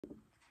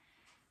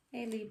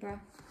Hey Libra.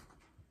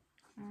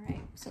 All right,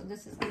 so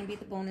this is going to be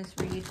the bonus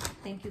read.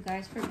 Thank you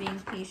guys for being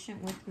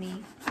patient with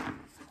me.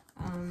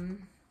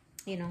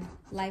 You know,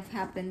 life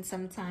happens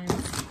sometimes.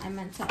 I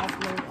meant to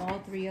upload all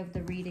 3 of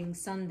the readings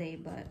Sunday,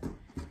 but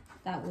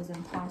that was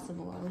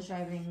impossible. I was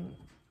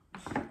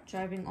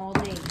driving all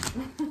day.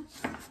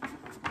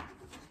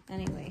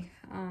 Anyway,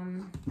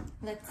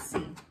 let's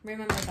see.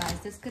 Remember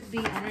guys, this could be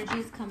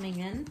energies coming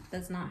in.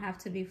 Does not have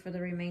to be for the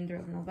remainder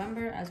of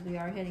November, as we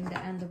are hitting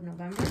the end of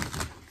November.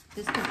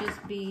 This could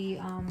just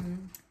be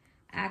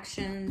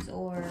actions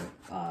or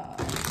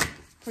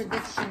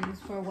predictions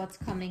for what's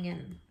coming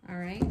in. All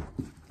right,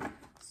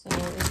 so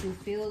if you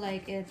feel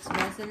like it's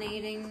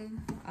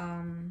resonating,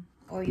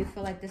 or you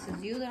feel like this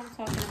is you that I'm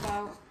talking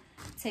about,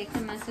 take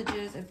the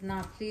messages. If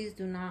not, please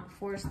do not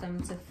force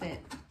them to fit.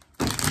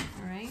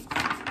 All right.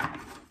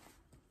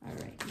 All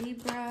right,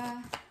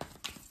 Libra.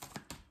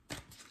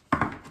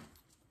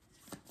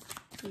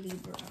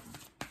 Libra.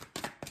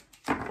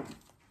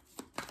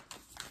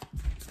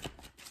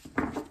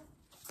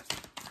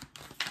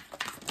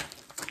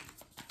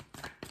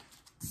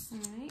 All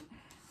right.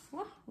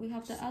 Well, we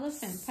have the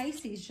elephant.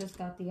 Pisces just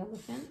got the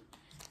elephant.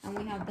 And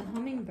we have the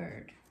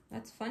hummingbird.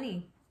 That's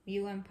funny.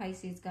 You and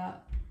Pisces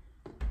got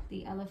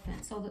the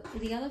elephant. So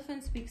the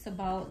elephant speaks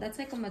about, that's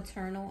like a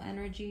maternal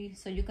energy.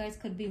 So you guys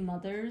could be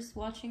mothers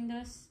watching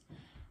this.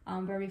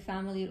 Very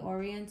family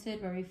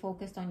oriented, very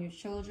focused on your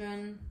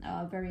children,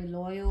 very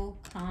loyal,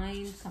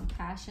 kind,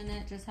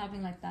 compassionate, just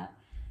having like that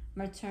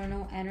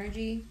maternal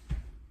energy.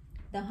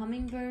 The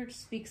hummingbird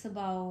speaks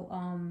about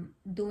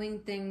doing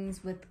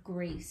things with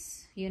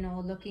grace, you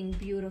know, looking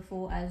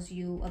beautiful as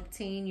you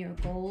obtain your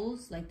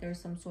goals. Like there's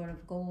some sort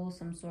of goal,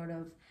 some sort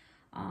of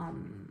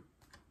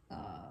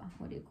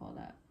what do you call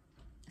that?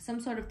 Some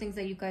sort of things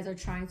that you guys are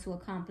trying to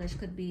accomplish.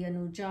 Could be a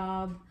new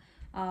job,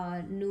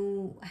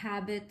 new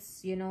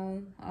habits, you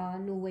know,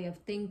 new way of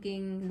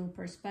thinking, new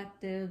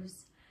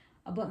perspectives,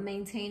 but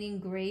maintaining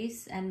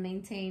grace and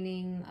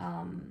maintaining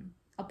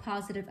a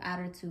positive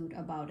attitude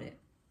about it.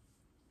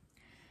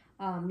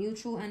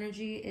 Mutual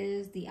energy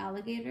is the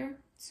alligator.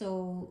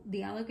 So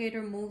the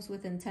alligator moves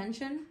with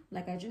intention.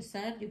 Like I just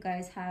said, you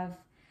guys have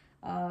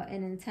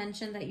an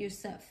intention that you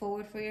set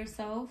forward for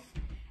yourself,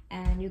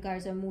 and you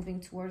guys are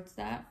moving towards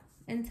that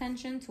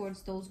intention,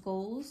 towards those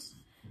goals.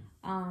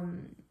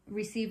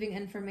 Receiving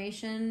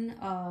information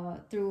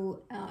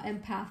through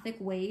empathic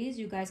ways.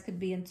 You guys could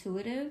be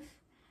intuitive,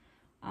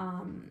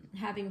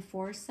 having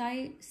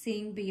foresight,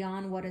 seeing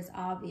beyond what is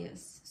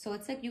obvious. So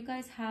it's like you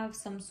guys have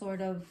some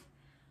sort of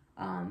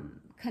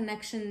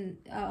connection,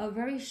 a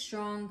very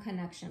strong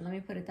connection. Let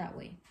me put it that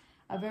way.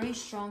 A very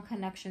strong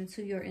connection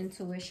to your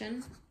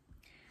intuition.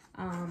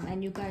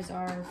 And you guys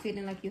are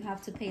feeling like you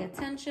have to pay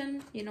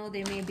attention. You know,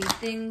 there may be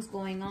things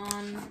going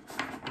on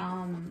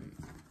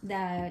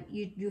that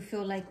you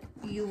feel like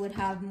you would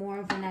have more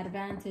of an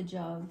advantage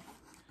of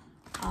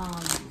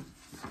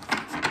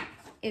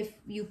if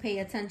you pay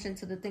attention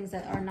to the things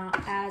that are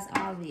not as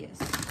obvious.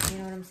 You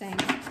know what I'm saying?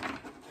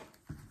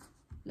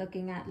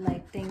 Looking at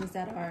like things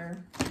that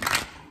are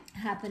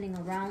happening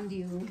around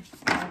you,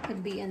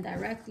 could be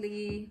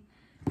indirectly,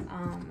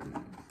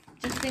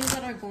 just things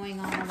that are going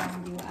on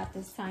around you at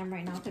this time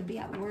right now. Could be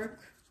at work,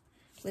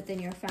 within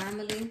your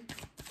family,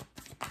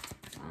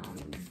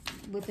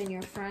 within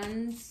your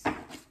friends.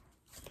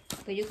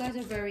 But you guys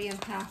are very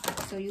empathic,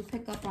 so you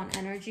pick up on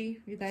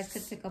energy. You guys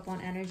could pick up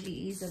on energy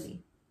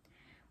easily.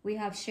 We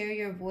have share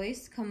your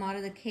voice, come out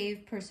of the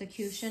cave,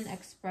 persecution,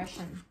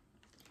 expression.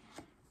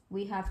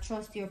 We have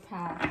trust your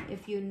path.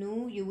 If you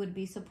knew you would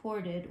be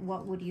supported,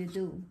 what would you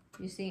do?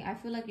 You see, I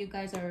feel like you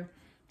guys are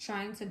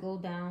trying to go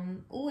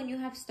down. Oh, and you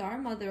have star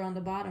mother on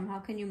the bottom. How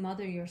can you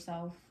mother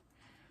yourself?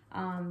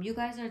 You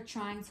guys are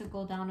trying to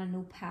go down a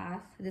new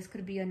path. This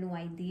could be a new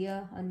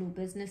idea, a new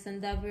business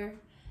endeavor,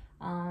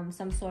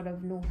 some sort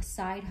of new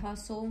side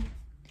hustle.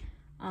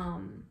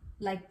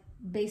 Like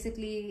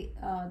basically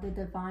the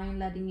divine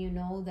letting you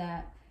know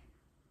that,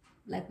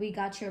 like, we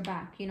got your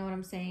back. You know what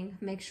I'm saying?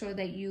 Make sure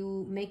that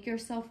you make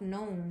yourself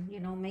known, you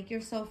know, make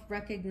yourself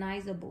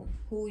recognizable,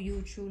 who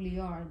you truly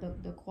are,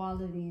 the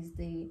qualities,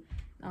 the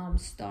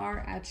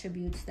star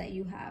attributes that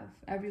you have.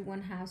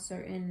 Everyone has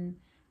certain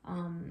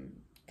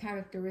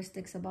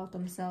characteristics about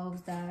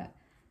themselves that,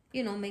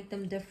 you know, make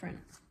them different.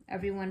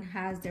 Everyone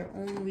has their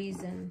own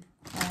reason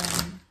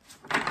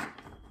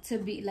to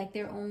be, like,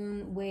 their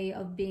own way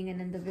of being an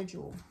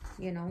individual,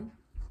 you know.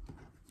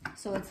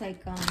 So it's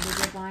like the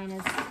divine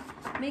is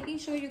making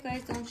sure you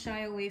guys don't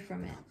shy away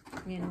from it,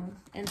 you know.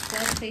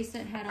 Instead, face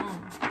it head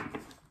on.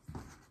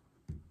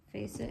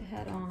 Face it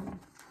head on.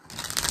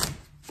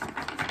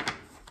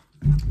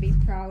 Be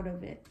proud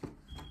of it.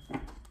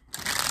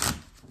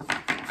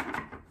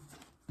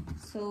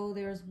 So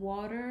there's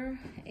water,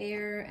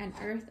 air, and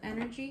earth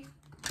energy.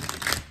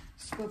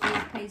 Scorpio,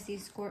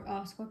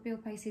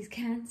 Pisces,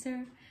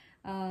 Cancer,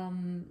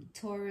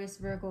 Taurus,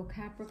 Virgo,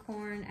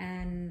 Capricorn,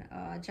 and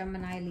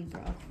Gemini,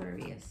 Libra,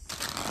 Aquarius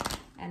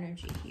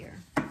energy here.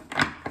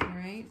 All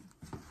right.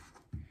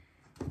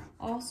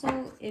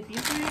 Also, if you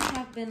guys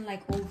have been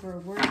like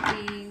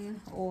overworking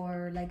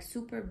or like like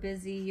super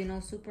busy, you know,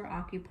 super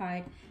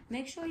occupied.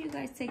 Make sure you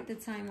guys take the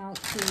time out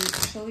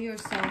to show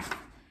yourself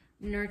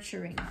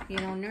nurturing, you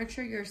know,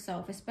 nurture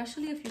yourself,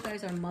 especially if you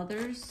guys are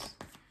mothers.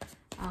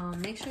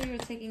 Make sure you're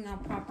taking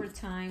out proper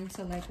time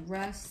to like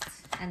rest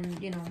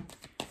and, you know,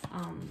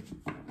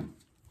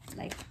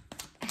 like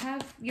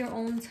have your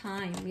own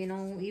time, you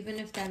know, even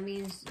if that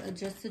means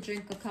just to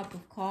drink a cup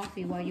of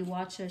coffee while you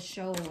watch a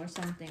show or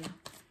something.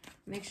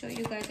 Make sure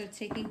you guys are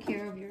taking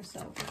care of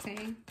yourself,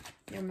 okay?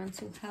 Your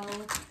mental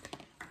health,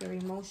 your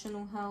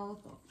emotional health,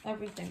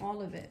 everything,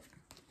 all of it.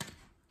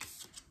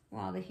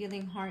 Wow, the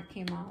healing heart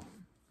came out.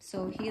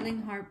 So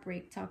healing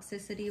heartbreak,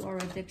 toxicity or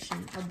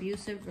addiction,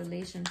 abusive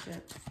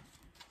relationship.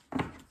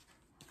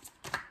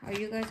 Are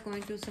you guys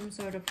going through some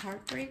sort of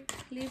heartbreak,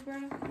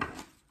 Libra?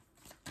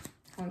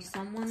 Or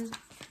someone,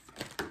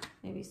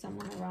 maybe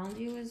someone around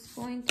you is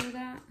going through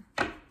that?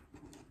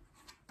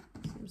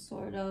 Some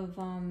sort of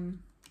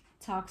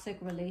toxic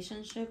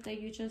relationship that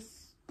you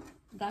just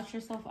got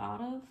yourself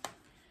out of.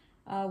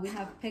 We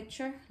have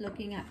picture,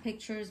 looking at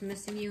pictures,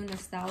 missing you,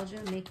 nostalgia,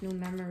 make new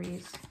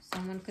memories.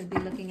 Someone could be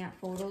looking at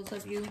photos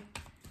of you,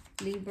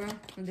 Libra.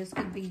 And this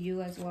could be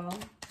you as well,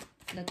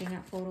 looking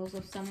at photos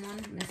of someone,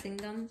 missing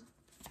them.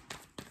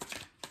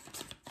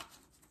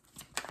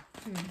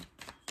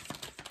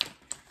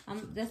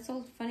 That's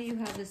so funny you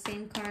have the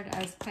same card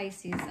as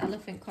Pisces.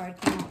 Elephant card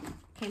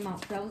came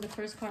out. That was the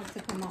first card to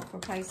come out for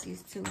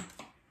Pisces too.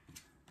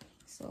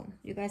 So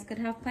you guys could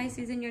have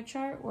Pisces in your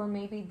chart or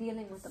maybe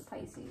dealing with the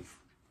Pisces.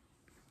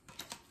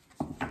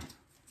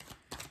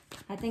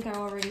 I think I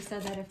already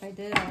said that. If I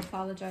did, I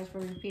apologize for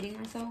repeating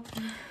myself.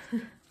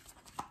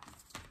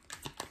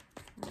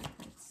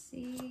 Let's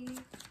see.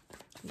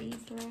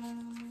 Libra.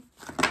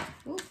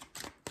 Ooh.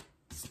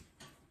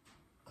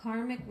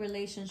 Karmic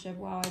relationship.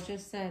 Wow, I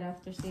just said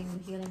after seeing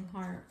the healing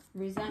heart.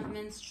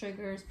 Resentments,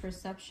 triggers,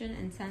 perception,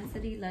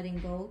 intensity, letting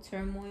go,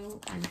 turmoil,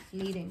 and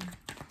fleeting.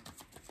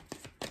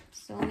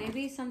 So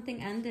maybe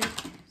something ended.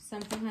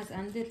 Something has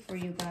ended for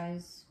you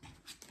guys.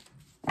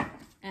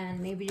 And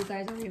maybe you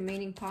guys are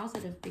remaining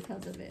positive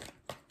because of it.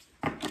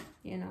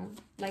 You know,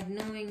 like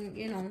knowing,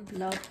 you know,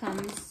 love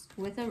comes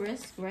with a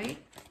risk, right?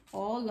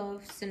 All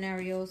love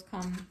scenarios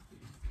come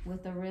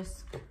with a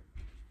risk.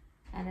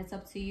 And it's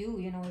up to you,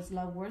 you know, is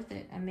love worth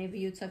it? And maybe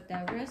you took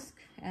that risk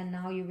and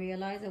now you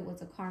realize it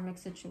was a karmic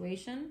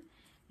situation.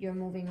 You're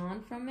moving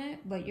on from it,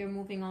 but you're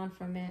moving on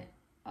from it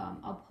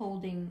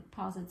upholding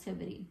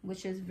positivity,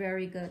 which is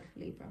very good,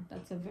 Libra.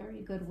 That's a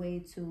very good way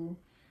to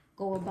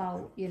go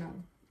about, you know,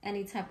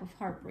 any type of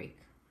heartbreak,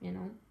 you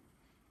know.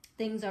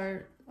 Things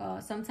are,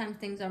 sometimes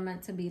things are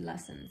meant to be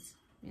lessons,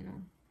 you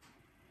know.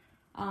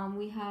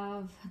 We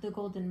have the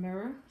golden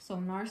mirror. So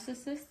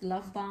narcissist,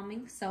 love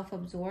bombing,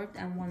 self-absorbed,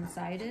 and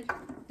one-sided.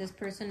 This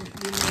person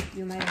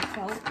you might have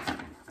felt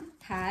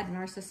had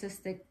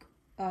narcissistic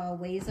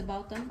ways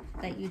about them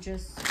that you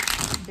just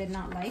did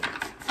not like.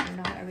 You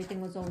know, everything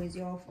was always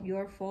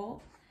your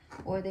fault,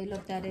 or they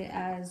looked at it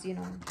as, you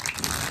know,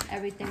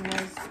 everything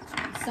was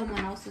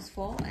someone else's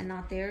fault and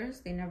not theirs.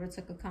 They never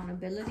took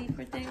accountability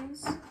for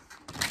things.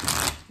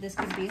 This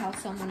could be how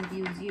someone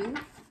views you,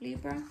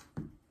 Libra.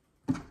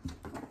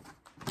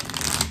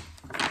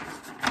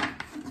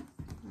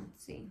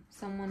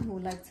 Someone who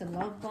likes to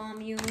love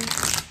bomb you,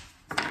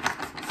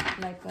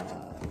 like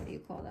what do you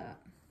call that,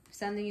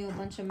 sending you a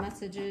bunch of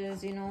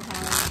messages, you know,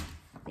 how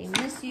they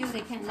miss you,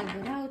 they can't live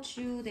without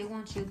you, they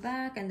want you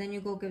back, and then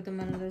you go give them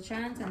another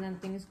chance and then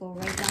things go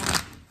right down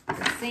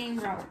the same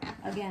route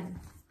again.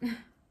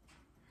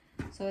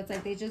 So it's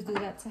like they just do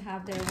that to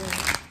have their way,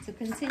 to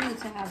continue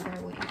to have their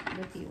way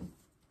with you.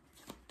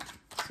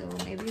 So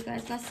maybe you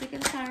guys got sick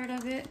and tired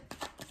of it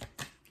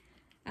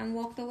and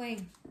walked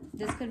away.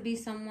 This could be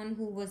someone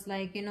who was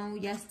like, you know,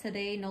 yes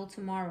today, no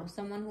tomorrow.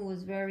 Someone who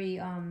was very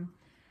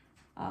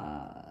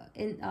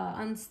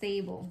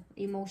unstable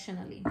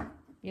emotionally,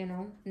 you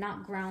know,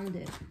 not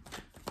grounded.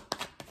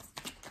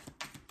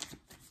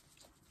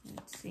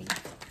 Let's see.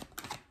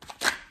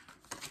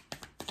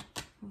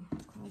 Oh,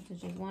 God, they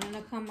just wanted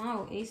to come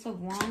out. Ace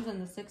of Wands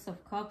and the Six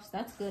of Cups.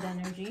 That's good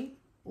energy.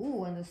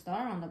 Ooh, and the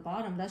star on the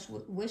bottom. That's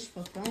wish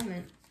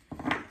fulfillment.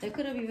 There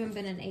could have even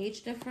been an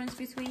age difference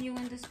between you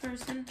and this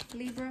person,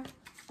 Libra.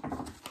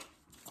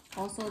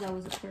 Also, that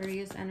was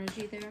Aquarius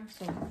energy there.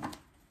 So,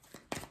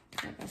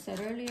 like I said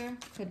earlier,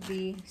 could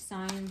be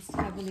signs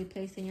heavily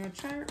placed in your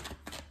chart.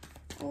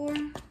 Or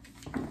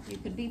you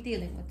could be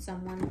dealing with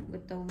someone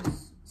with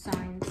those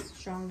signs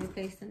strongly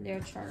placed in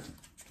their chart.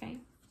 Okay.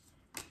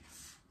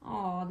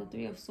 Oh, the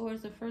Three of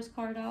Swords, the first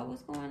card out.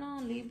 What's going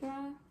on,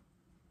 Libra?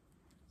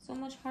 So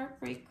much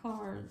heartbreak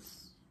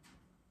cards.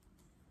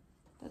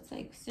 That's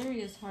like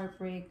serious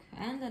heartbreak.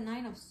 And the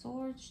Nine of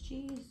Swords,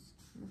 jeez.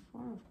 The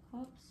Four of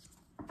Cups.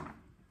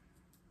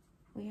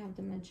 We have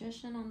the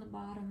Magician on the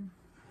bottom.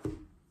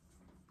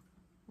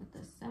 With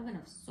the Seven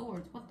of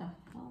Swords. What the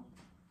hell?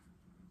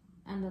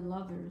 And the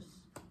Lovers.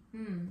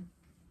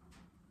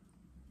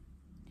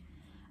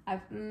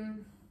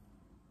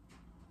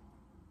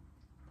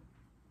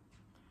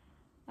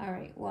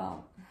 Alright,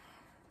 well.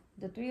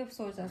 the Three of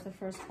Swords, that's the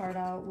first part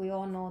out. We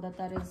all know that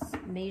that is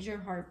major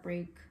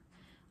heartbreak.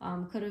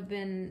 Could have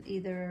been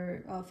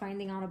either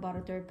finding out about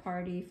a third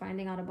party,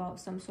 finding out about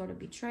some sort of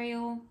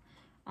betrayal,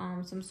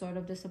 some sort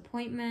of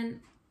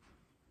disappointment.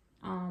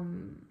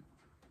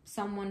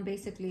 Someone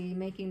basically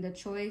making the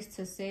choice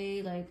to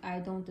say, like, I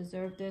don't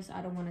deserve this,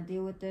 I don't want to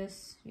deal with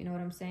this, you know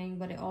what I'm saying?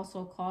 But it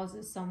also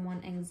causes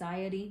someone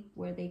anxiety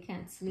where they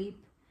can't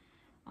sleep.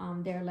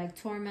 They're like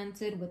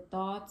tormented with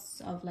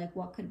thoughts of like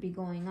what could be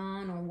going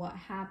on or what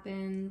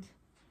happened.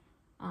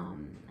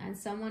 And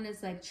someone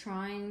is like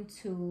trying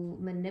to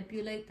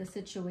manipulate the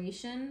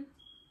situation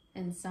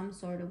in some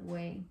sort of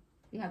way.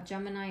 You have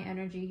Gemini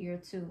energy here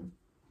too.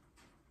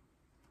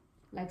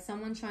 Like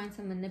someone trying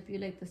to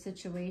manipulate the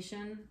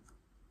situation.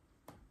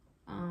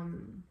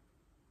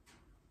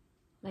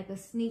 Like a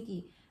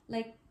sneaky,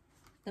 like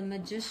the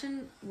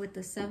Magician with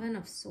the Seven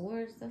of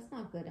Swords. That's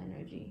not good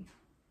energy.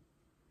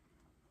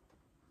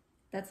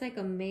 That's like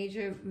a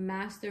major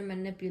master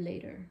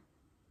manipulator.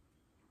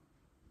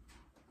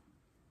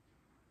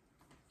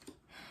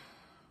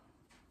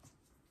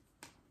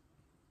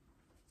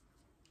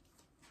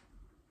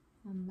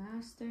 A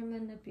master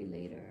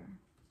manipulator.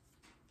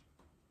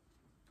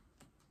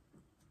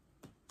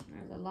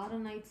 There's a lot of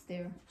knights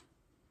there.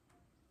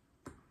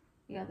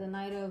 Yeah, the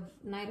Knight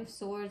of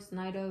Swords,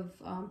 Knight of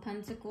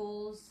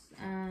Pentacles,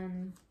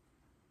 and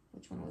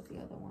which one was the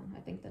other one? I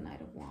think the Knight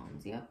of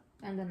Wands. Yep,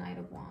 and the Knight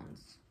of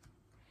Wands.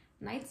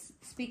 Knights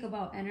speak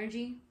about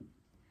energy,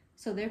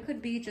 so there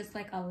could be just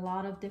like a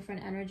lot of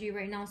different energy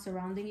right now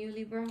surrounding you,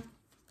 Libra.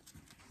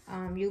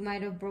 You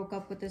might have broke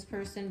up with this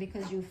person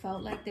because you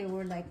felt like they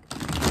were like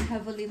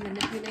heavily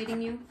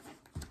manipulating you.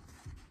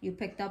 You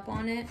picked up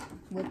on it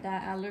with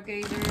that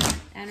alligator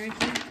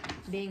energy,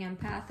 being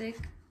empathic,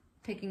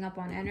 picking up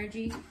on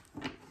energy,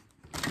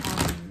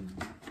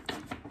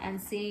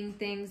 and seeing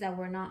things that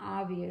were not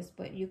obvious,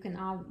 but you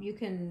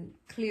can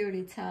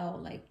clearly tell,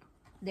 like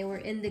there were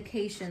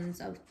indications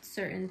of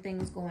certain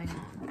things going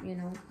on, you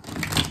know.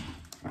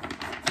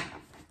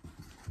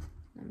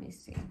 Let me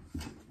see.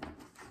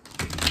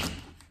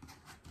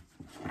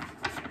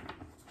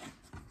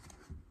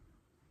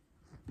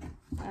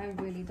 I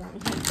really don't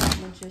like that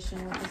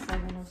Magician with the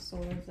Seven of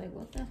Swords. Like,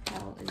 what the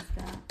hell is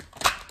that?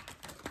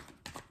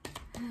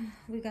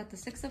 We got the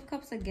Six of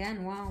Cups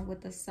again. Wow,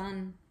 with the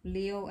Sun.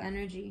 Leo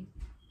energy.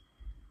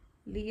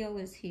 Leo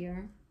is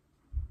here.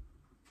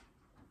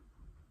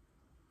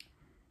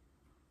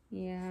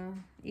 Yeah.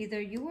 Either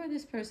you or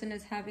this person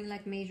is having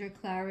like major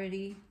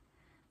clarity.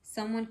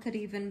 Someone could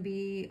even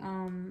be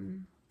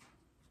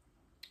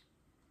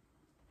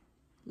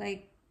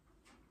like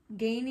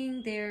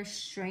gaining their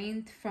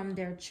strength from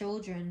their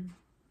children,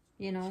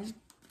 you know.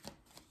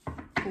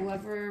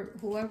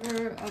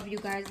 Whoever of you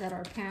guys that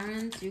are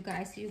parents, you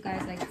guys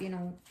like, you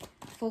know,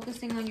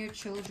 focusing on your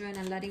children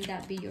and letting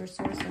that be your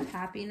source of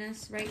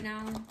happiness right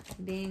now,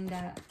 being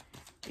that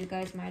you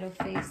guys might have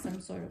faced some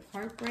sort of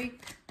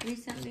heartbreak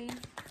recently.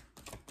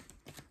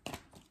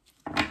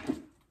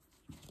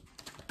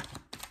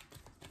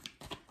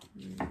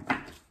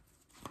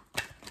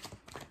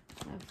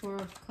 That Four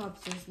of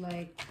Cups is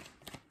like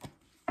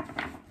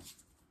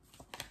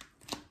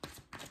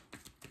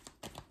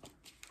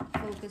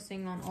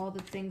focusing on all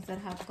the things that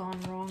have gone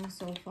wrong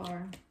so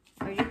far.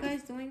 Are you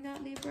guys doing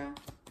that, Libra?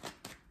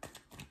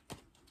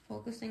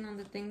 Focusing on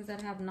the things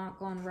that have not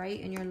gone right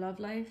in your love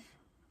life.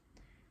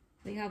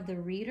 We have the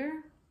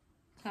Reader,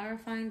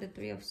 clarifying the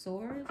Three of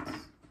Swords.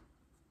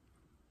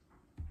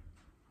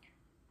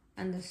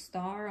 And the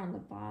Star on the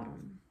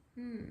bottom.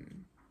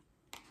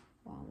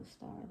 Wow, the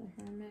Star,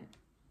 the Hermit.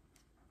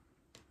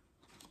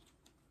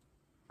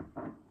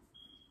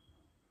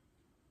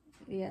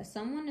 Yeah,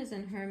 someone is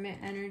in Hermit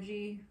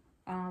energy,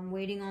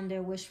 waiting on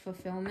their wish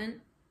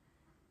fulfillment.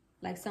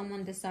 Like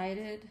someone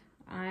decided,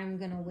 I'm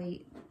gonna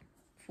wait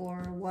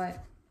for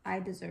what I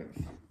deserve.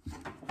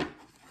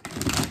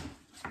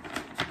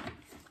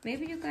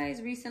 Maybe you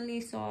guys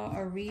recently saw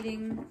a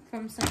reading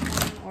from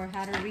someone or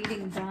had a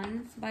reading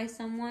done by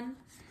someone,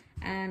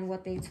 and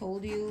what they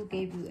told you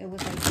gave you, it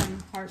was like some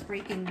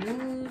heartbreaking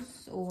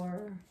news,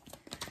 or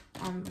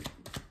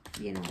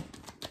you know,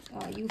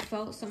 you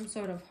felt some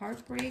sort of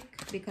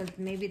heartbreak because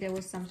maybe there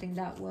was something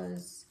that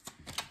was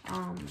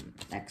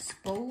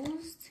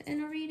exposed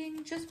in a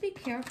reading. Just be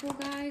careful,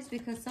 guys,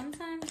 because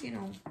sometimes, you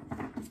know,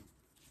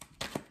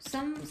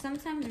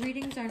 sometimes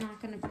readings are not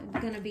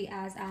gonna be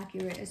as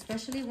accurate,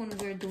 especially when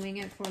we're doing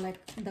it for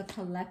like the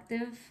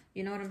collective,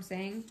 you know what I'm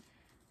saying?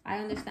 I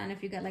understand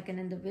if you get like an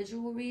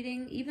individual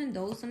reading, even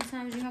though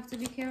sometimes you have to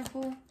be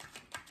careful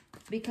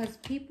because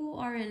people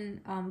are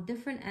in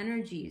different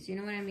energies, you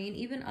know what I mean?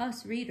 Even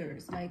us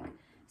readers, like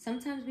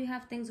sometimes we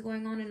have things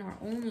going on in our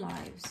own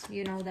lives,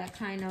 you know, that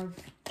kind of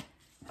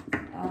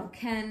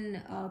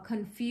can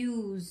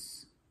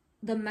confuse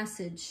the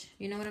message,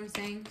 you know what I'm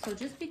saying? So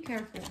just be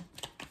careful.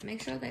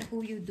 Make sure that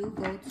who you do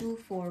go to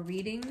for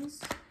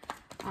readings,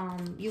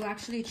 you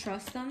actually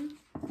trust them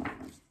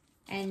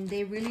and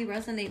they really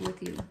resonate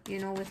with you, you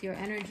know, with your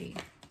energy.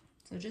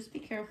 So just be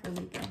careful,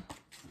 Libra.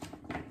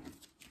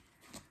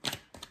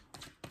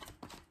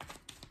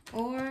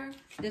 Or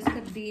this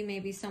could be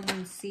maybe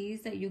someone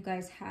sees that you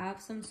guys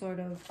have some sort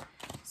of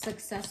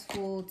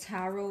successful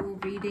tarot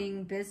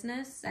reading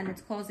business and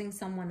it's causing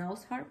someone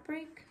else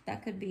heartbreak.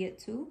 That could be it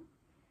too.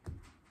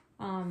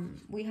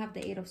 We have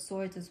the Eight of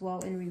Swords as well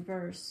in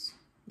reverse.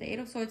 The Eight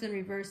of Swords in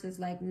reverse is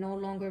like no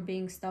longer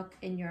being stuck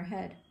in your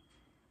head.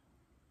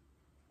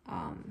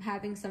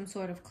 Having some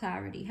sort of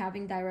clarity,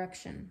 having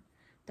direction.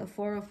 The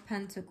Four of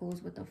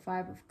Pentacles with the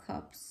Five of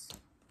Cups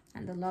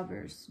and the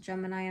Lovers.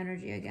 Gemini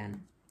energy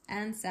again.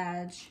 And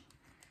Sag.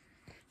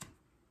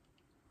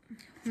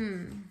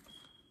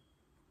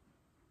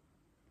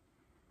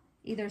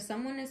 Either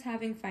someone is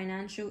having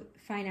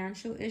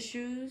financial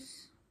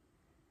issues,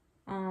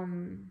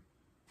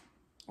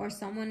 or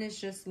someone is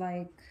just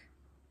like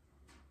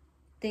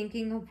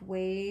thinking of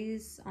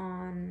ways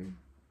on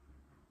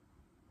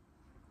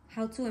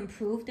how to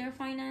improve their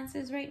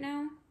finances right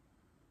now.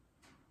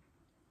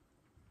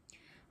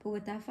 But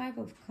with that Five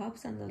of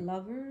Cups and the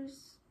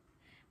Lovers,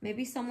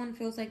 maybe someone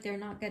feels like they're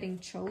not getting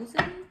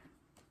chosen.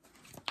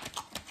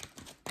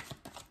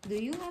 Do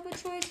you have a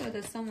choice or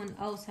does someone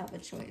else have a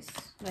choice?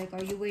 Like,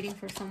 are you waiting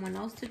for someone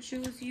else to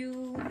choose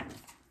you?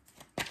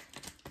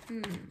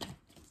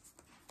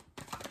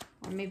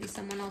 Or maybe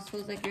someone else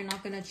feels like you're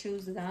not going to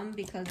choose them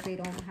because they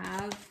don't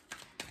have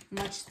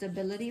much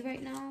stability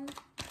right now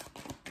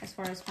as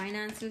far as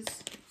finances.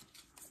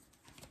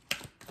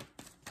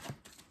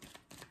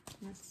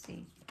 Let's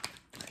see.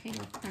 King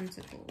of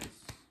Pentacles.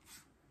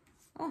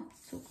 Oh,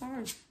 2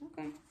 cards.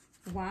 Okay.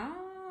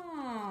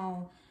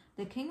 Wow.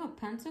 The King of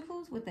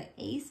Pentacles with the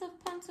Ace of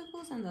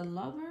Pentacles and the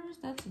Lovers.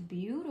 That's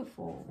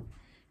beautiful.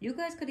 You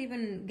guys could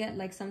even get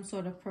like some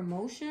sort of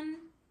promotion,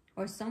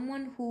 or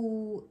someone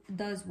who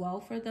does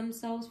well for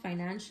themselves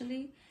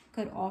financially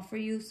could offer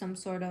you some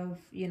sort of,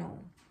 you know,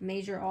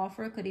 major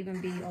offer. Could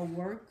even be a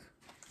work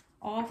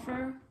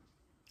offer.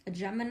 A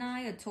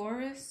Gemini, a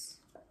Taurus.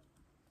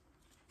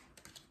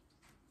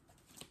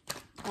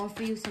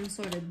 Offer you some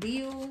sort of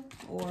deal,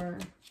 or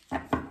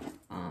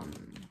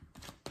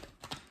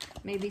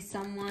maybe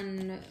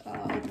someone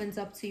opens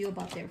up to you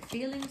about their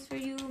feelings for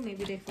you.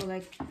 Maybe they feel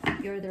like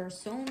you're their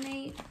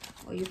soulmate,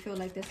 or you feel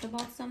like this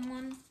about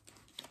someone.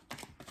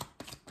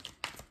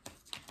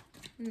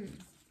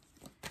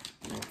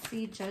 Let's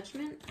see,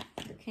 Judgment,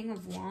 the King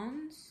of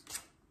Wands.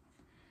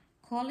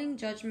 Calling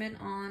judgment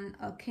on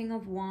a King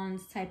of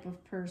Wands type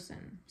of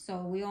person. So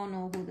we all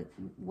know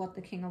what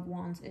the King of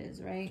Wands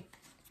is, right?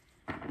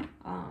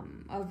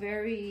 A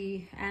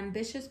very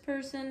ambitious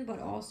person, but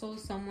also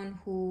someone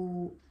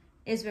who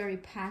is very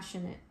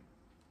passionate.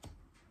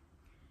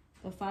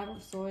 The Five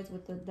of Swords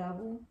with the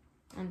Devil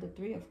and the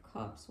Three of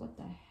Cups. What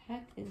the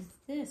heck is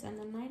this? And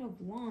the Knight of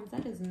Wands.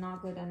 That is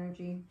not good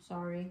energy.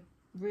 Sorry.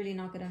 Really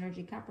not good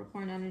energy.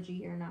 Capricorn energy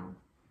here now.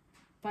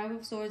 Five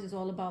of Swords is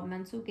all about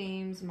mental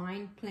games,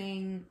 mind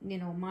playing, you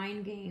know,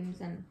 mind games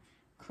and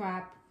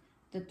crap.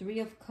 The Three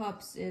of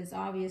Cups is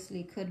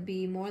obviously could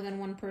be more than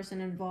one person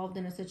involved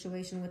in a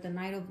situation with the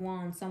Knight of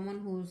Wands. Someone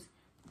who's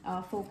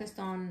focused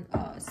on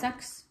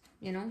sex,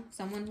 you know,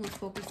 someone who's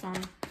focused on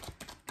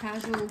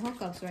casual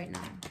hookups right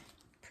now.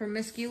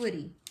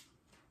 Promiscuity.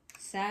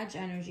 Sag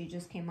energy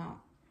just came out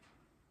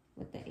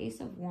with the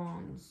Ace of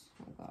Wands.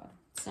 Oh God.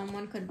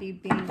 Someone could be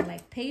being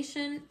like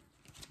patient.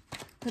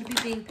 Could be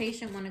being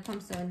patient when it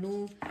comes to a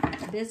new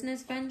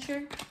business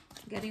venture.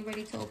 Getting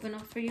ready to open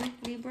up for you,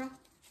 Libra.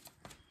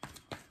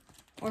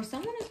 Or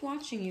someone is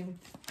watching you.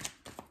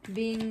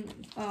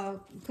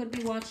 Could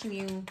be watching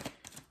you,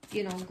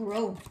 you know,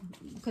 grow.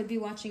 Could be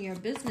watching your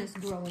business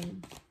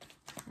growing.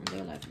 And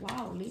they're like,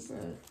 wow,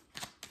 Libra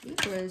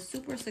is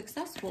super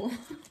successful.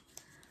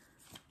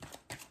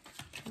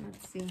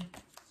 Let's see.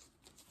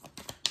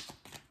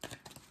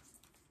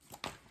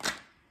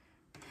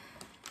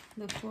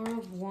 The Four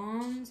of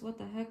Wands, what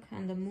the heck?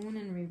 And the Moon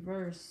in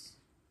reverse.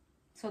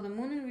 So the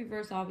Moon in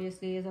reverse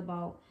obviously is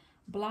about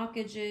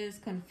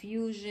blockages,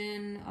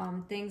 confusion,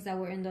 things that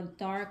were in the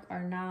dark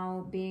are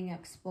now being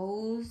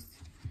exposed.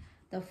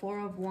 The Four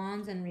of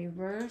Wands in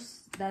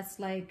reverse, that's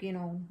like, you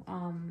know,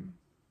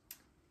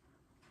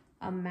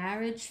 a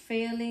marriage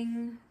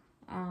failing.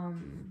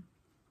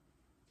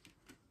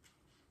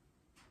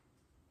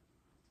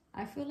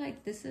 I feel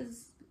like this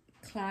is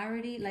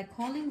clarity, like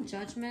calling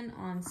judgment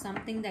on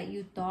something that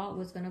you thought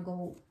was gonna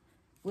go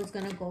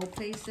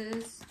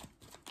places,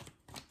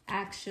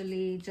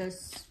 actually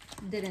just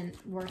didn't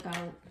work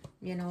out,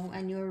 you know,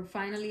 and you're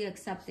finally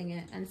accepting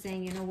it and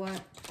saying, you know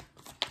what,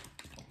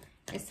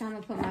 it's time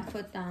to put my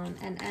foot down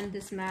and end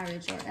this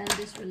marriage or end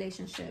this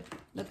relationship.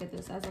 Look at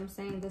this. As I'm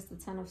saying this, the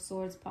Ten of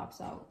Swords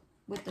pops out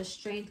with the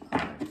Strength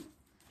card.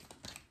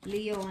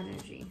 Leo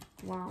energy.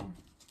 Wow.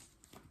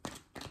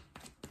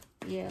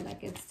 Yeah,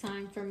 like it's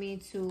time for me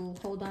to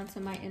hold on to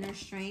my inner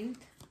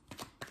strength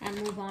and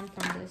move on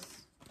from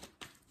this.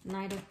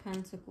 Knight of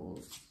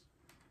Pentacles.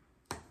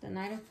 The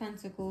Knight of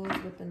Pentacles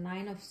with the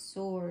Nine of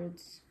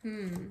Swords.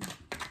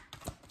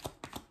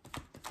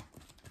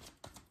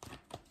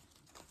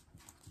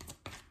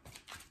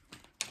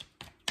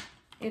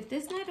 If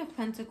this Knight of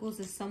Pentacles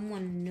is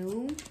someone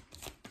new,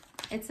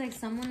 It's like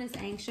someone is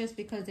anxious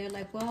because they're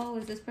like, well,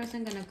 is this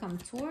person going to come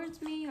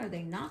towards me? Are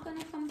they not going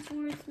to come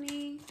towards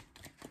me?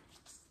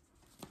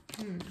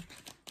 Because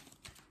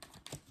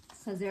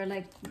they're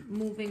like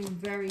moving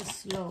very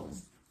slow.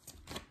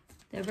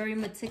 They're very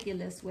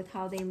meticulous with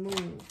how they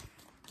move.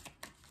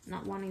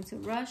 Not wanting to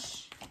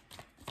rush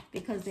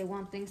because they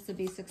want things to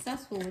be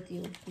successful with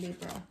you,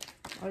 Libra.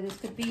 Or this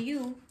could be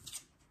you.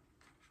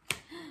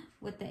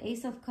 With the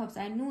Ace of Cups,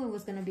 I knew it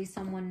was going to be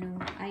someone new.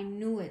 I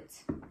knew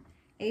it.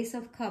 Ace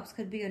of Cups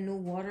could be a new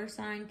water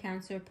sign,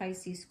 Cancer,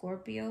 Pisces,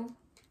 Scorpio.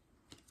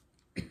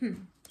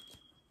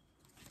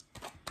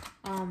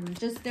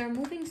 Just they're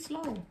moving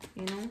slow,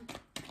 you know.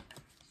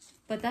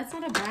 But that's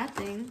not a bad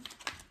thing.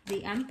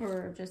 The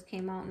Emperor just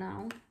came out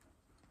now.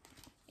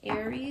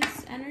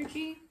 Aries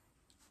energy.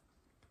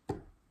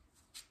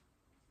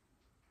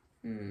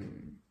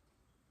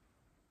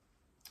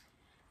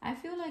 I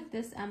feel like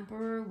this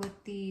Emperor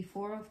with the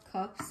Four of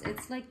Cups,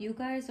 it's like you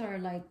guys are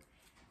like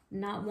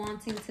not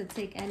wanting to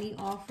take any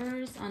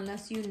offers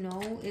unless you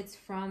know it's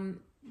from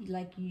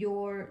like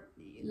your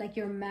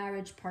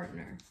marriage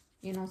partner,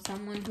 you know,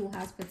 someone who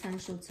has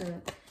potential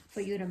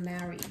for you to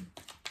marry.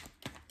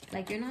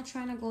 Like you're not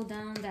trying to go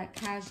down that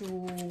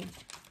casual,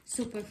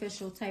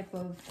 superficial type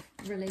of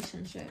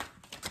relationship.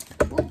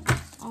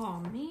 Oh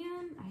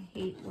man, I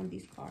hate when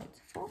these cards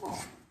fall.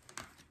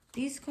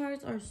 These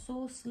cards are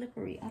so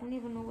slippery. I don't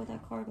even know where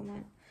that card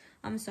went.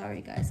 I'm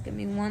sorry guys, give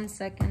me 1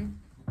 second.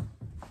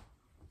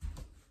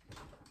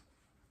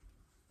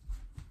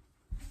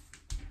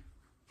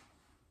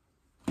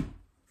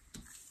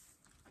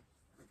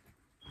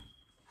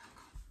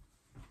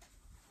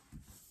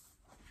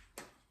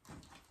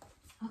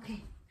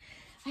 Okay,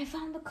 I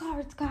found the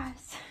cards,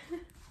 guys.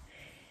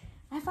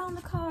 I found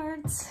the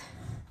cards.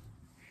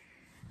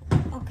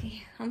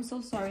 Okay, I'm so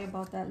sorry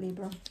about that,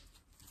 Libra.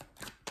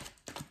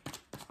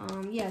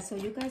 Yeah, so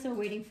you guys are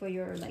waiting for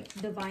your like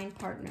divine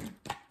partner.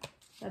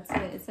 That's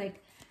it. It's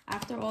like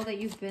after all that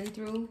you've been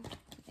through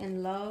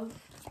in love,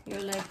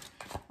 you're like,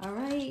 all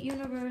right,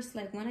 universe,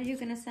 like when are you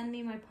gonna send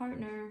me my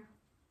partner?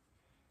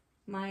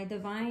 My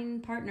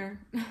divine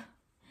partner.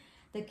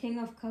 The King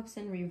of Cups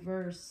in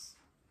reverse.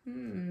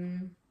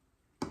 With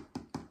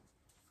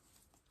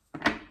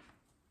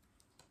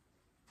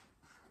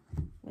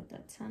the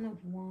Ten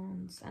of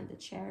Wands and the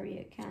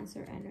Chariot,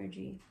 Cancer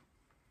energy.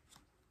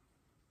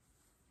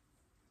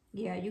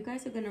 Yeah, you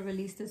guys are going to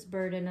release this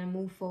burden and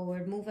move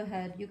forward, move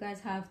ahead. You guys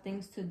have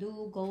things to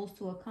do, goals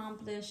to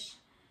accomplish,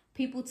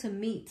 people to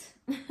meet.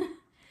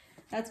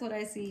 That's what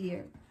I see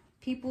here.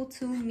 People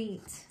to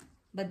meet.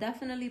 But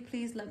definitely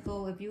please let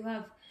go. If you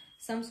have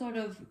some sort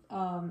of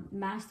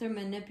master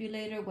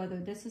manipulator,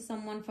 whether this is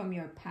someone from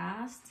your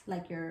past,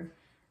 like your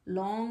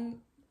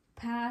long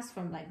past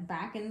from like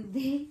back in the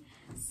day,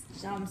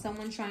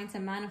 someone trying to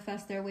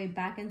manifest their way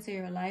back into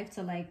your life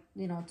to like,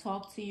 you know,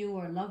 talk to you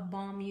or love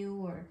bomb you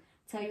or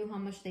tell you how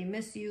much they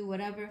miss you,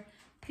 whatever.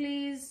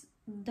 Please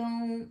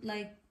don't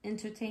like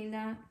entertain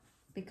that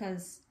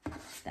because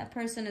that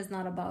person is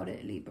not about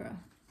it, Libra.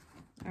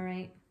 All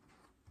right?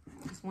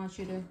 Just want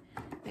you to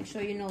make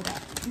sure you know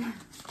that.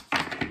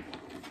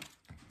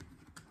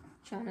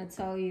 Trying to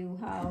tell you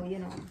how, you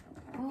know,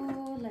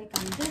 oh, like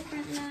I'm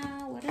different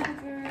now,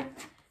 whatever.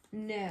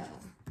 No.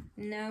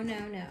 No, no,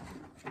 no.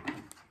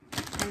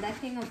 And that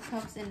King of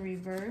Cups in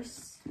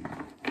reverse,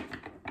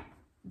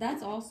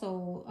 that's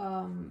also,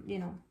 you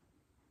know,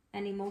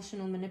 an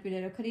emotional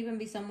manipulator. Could even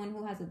be someone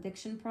who has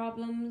addiction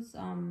problems.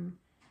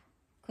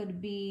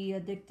 Could be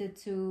addicted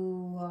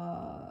to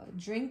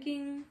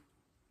drinking.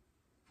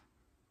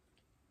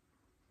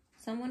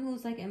 Someone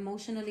who's like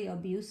emotionally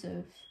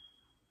abusive.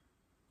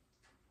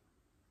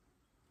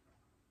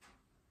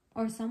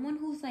 Or someone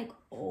who's like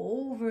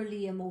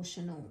overly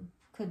emotional.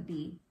 Could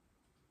be.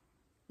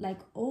 Like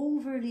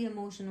overly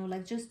emotional.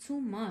 Like just too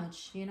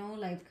much. You know,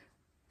 like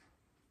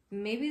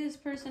maybe this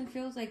person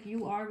feels like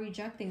you are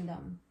rejecting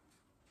them.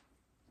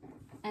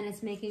 And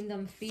it's making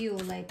them feel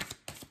like,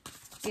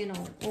 you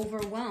know,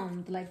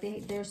 overwhelmed. Like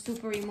they're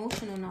super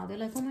emotional now. They're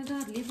like, oh my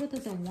God, Libra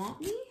doesn't want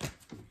me?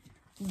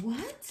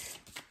 What?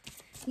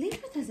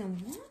 Libra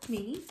doesn't want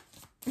me?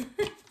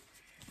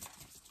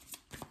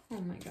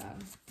 Oh my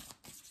God.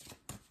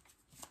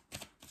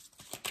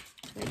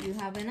 But you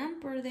have an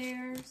Emperor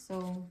there.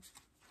 So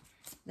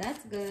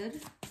that's good.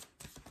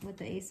 With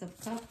the Ace of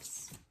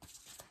Cups.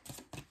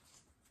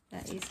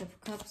 That Ace of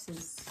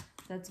Cups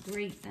that's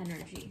great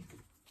energy.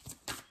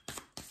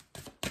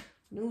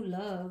 New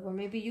love, or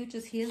maybe you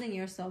just healing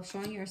yourself,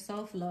 showing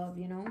yourself love,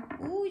 you know.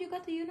 Ooh, you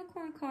got the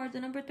Unicorn card, the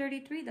number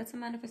 33. That's a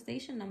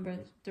manifestation number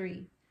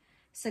 3.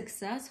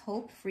 Success,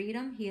 hope,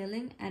 freedom,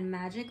 healing, and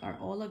magic are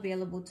all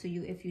available to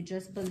you if you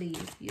just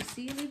believe. You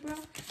see, Libra?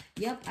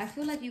 Yep, I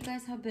feel like you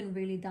guys have been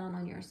really down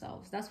on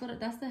yourselves. That's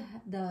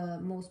the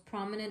most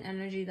prominent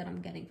energy that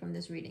I'm getting from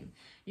this reading.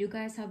 You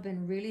guys have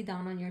been really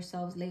down on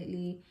yourselves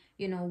lately,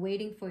 you know,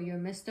 waiting for your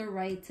Mr.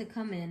 Right to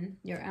come in,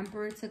 your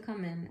Emperor to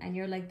come in, and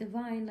you're like,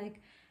 divine,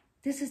 like,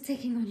 this is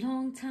taking a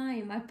long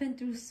time. I've been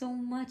through so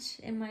much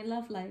in my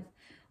love life.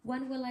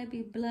 When will I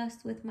be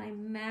blessed with my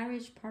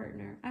marriage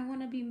partner? I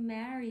want to be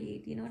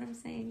married. You know what I'm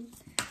saying?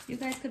 You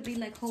guys could be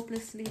like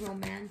hopelessly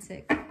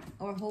romantic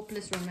or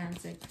hopeless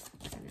romantic.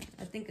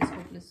 I think it's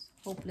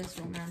hopeless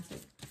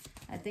romantic.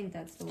 I think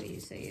that's the way you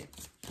say it.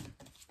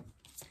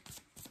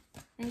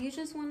 And you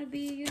just want to be,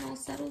 you know,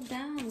 settled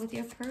down with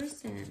your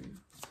person.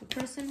 The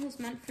person who's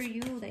meant for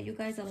you, that you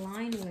guys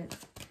align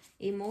with.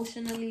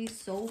 Emotionally,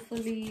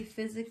 soulfully,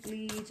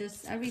 physically,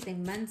 just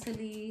everything.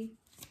 Mentally.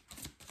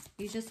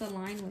 You just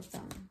align with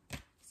them.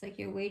 It's like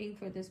you're waiting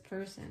for this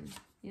person,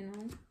 you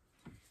know.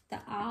 The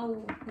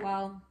owl.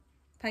 Well,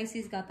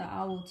 Pisces got the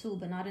owl too,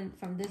 but not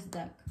from this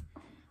deck.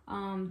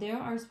 There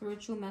are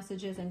spiritual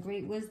messages and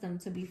great wisdom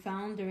to be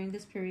found during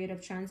this period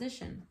of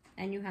transition.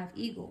 And you have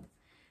eagle.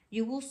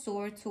 You will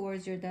soar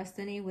towards your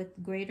destiny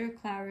with greater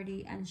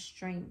clarity and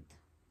strength.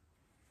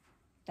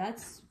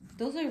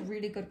 Those are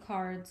really good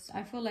cards.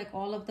 I feel like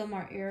all of them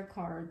are air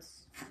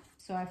cards.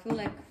 So I feel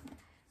like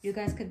you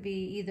guys could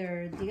be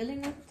either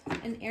dealing with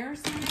an air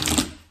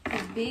sign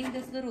as being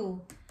this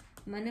little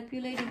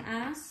manipulating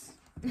ass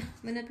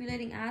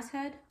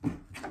head.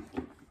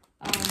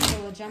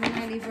 So a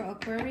Gemini, Libra,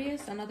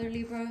 Aquarius, another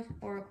Libra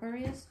or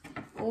Aquarius,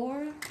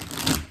 or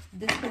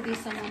this could be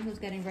someone who's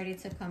getting ready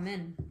to come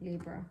in,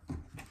 Libra.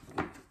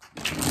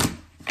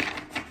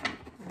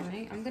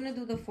 Alright, I'm going to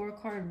do the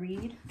 4-card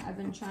read. I've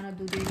been trying to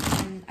do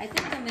these, and I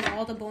think I'm in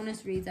all the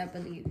bonus reads, I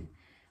believe.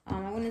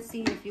 I want to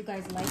see if you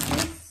guys like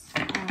this.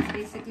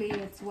 Basically,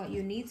 it's what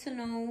you need to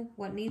know,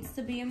 what needs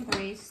to be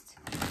embraced,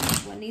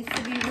 what needs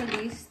to be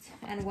released,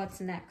 and what's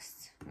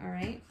next.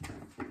 Alright?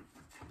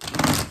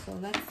 So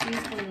let's see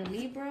for the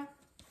Libra.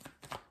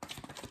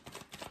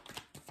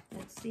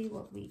 Let's see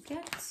what we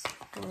get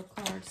for a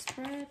card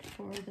spread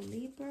for the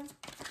Libra.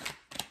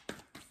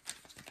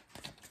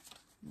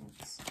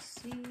 Let's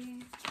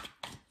see.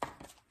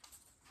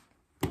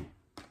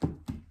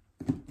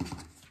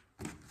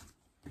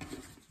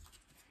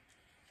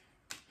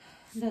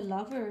 The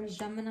Lovers,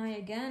 Gemini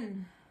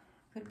again.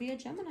 Could be a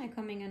Gemini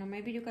coming in, or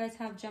maybe you guys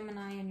have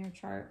Gemini in your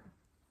chart.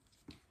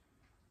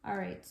 All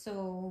right,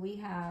 so we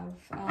have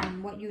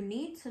what you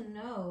need to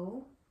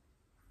know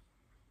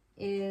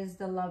is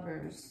the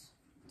Lovers.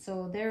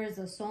 So there is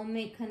a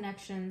soulmate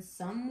connection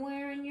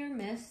somewhere in your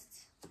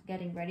midst,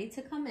 getting ready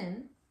to come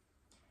in.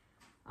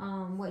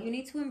 What you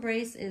need to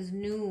embrace is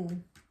new.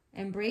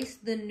 Embrace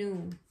the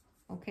new,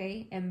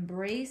 okay?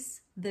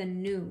 Embrace the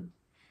new.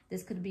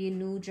 This could be a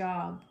new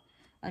job,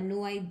 a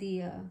new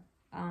idea,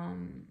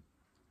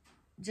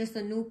 just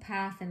a new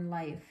path in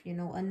life, you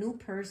know, a new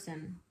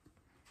person.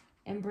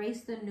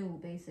 Embrace the new,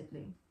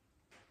 basically.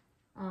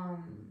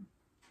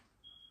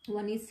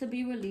 What needs to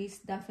be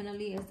released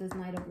definitely is this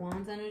Knight of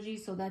Wands energy.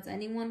 So that's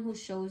anyone who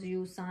shows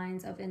you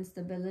signs of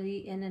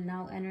instability, in and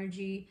out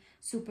energy,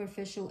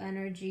 superficial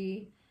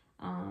energy,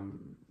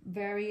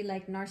 very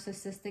like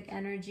narcissistic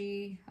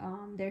energy.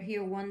 They're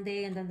here one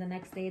day and then the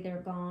next day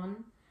they're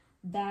gone.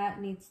 That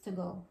needs to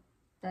go.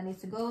 That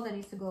needs to go. That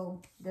needs to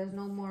go. There's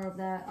no more of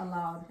that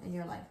allowed in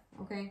your life.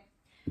 Okay.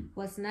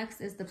 What's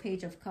next is the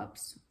Page of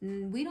Cups.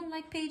 We don't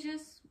like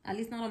pages, at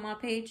least not on my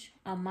page,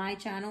 on my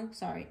channel.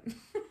 Sorry.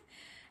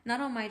 Not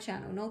on my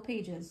channel. No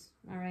pages.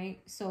 All right.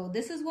 So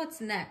this is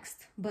what's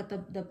next. But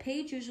the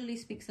page usually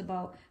speaks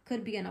about,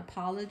 could be an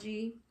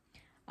apology.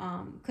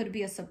 Could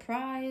be a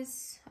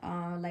surprise.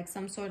 Like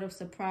some sort of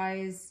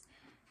surprise.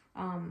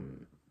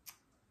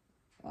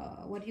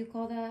 What do you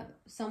call that?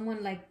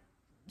 Someone like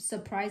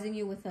surprising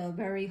you with a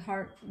very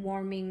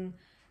heartwarming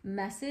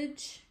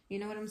message. You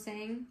know what I'm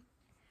saying?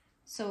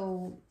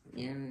 So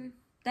yeah,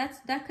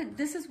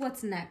 this is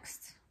what's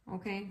next.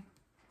 Okay.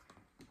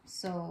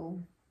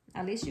 So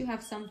at least you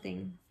have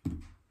something,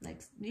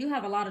 like you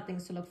have a lot of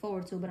things to look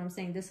forward to, but I'm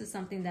saying this is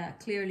something that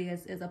clearly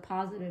is a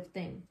positive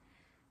thing.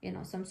 You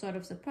know, some sort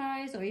of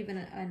surprise or even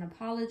an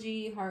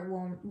apology,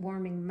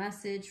 heartwarming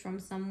message from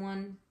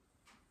someone.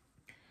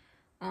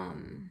 All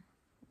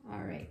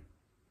right.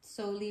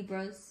 So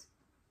Libras,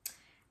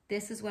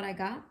 this is what I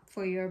got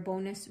for your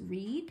bonus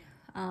read.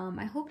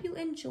 I hope you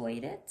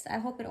enjoyed it. I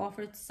hope it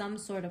offered some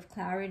sort of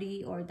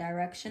clarity or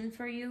direction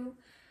for you.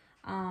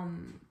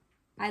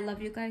 I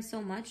love you guys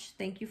so much.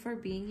 Thank you for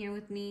being here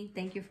with me.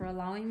 Thank you for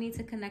allowing me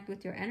to connect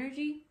with your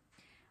energy.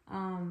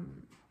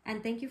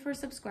 And thank you for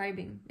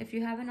subscribing. If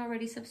you haven't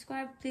already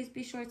subscribed, please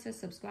be sure to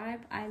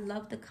subscribe. I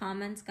love the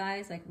comments,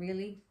 guys, like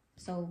really.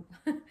 So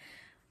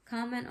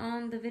comment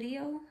on the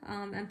video.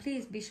 And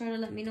please be sure to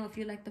let me know if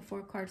you like the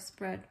 4-card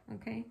spread,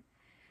 okay?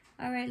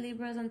 All right,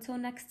 Libras, until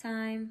next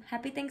time.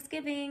 Happy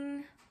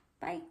Thanksgiving.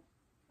 Bye.